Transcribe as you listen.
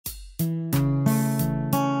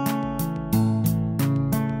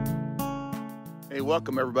Hey,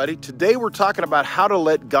 welcome everybody. Today we're talking about how to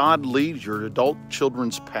let God lead your adult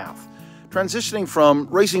children's path. Transitioning from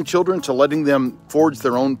raising children to letting them forge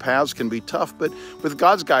their own paths can be tough, but with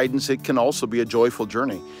God's guidance, it can also be a joyful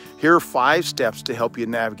journey. Here are 5 steps to help you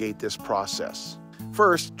navigate this process.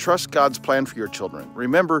 First, trust God's plan for your children.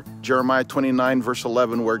 Remember Jeremiah 29 verse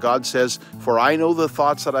 11, where God says, "For I know the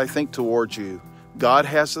thoughts that I think towards you." God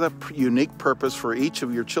has a unique purpose for each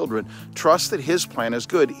of your children. Trust that His plan is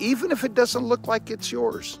good, even if it doesn't look like it's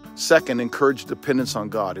yours. Second, encourage dependence on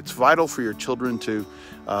God. It's vital for your children to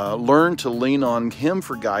learn to lean on Him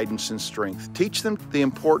for guidance and strength. Teach them the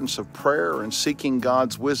importance of prayer and seeking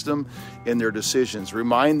God's wisdom in their decisions.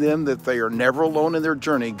 Remind them that they are never alone in their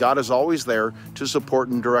journey. God is always there to support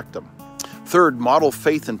and direct them. Third, model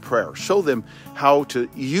faith and prayer. Show them how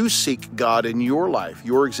you seek God in your life.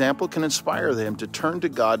 Your example can inspire them to turn to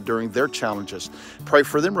God during their challenges. Pray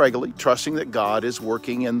for them regularly, trusting that God is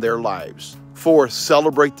working in their lives. Fourth,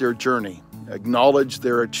 celebrate their journey. Acknowledge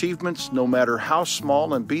their achievements, no matter how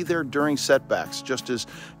small, and be there during setbacks. Just as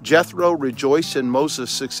Jethro rejoiced in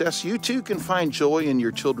Moses' success, you too can find joy in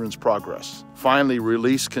your children's progress. Finally,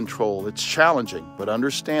 release control. It's challenging, but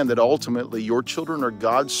understand that ultimately your children are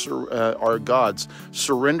God's.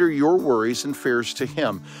 Surrender your worries and fears to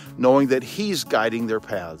Him, knowing that He's guiding their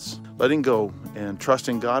paths. Letting go and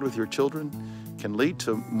trusting God with your children can lead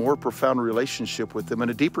to more profound relationship with them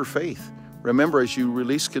and a deeper faith. Remember, as you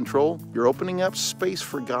release control, you're opening up space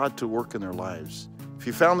for God to work in their lives. If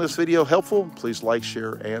you found this video helpful, please like,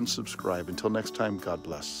 share, and subscribe. Until next time, God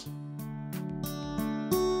bless.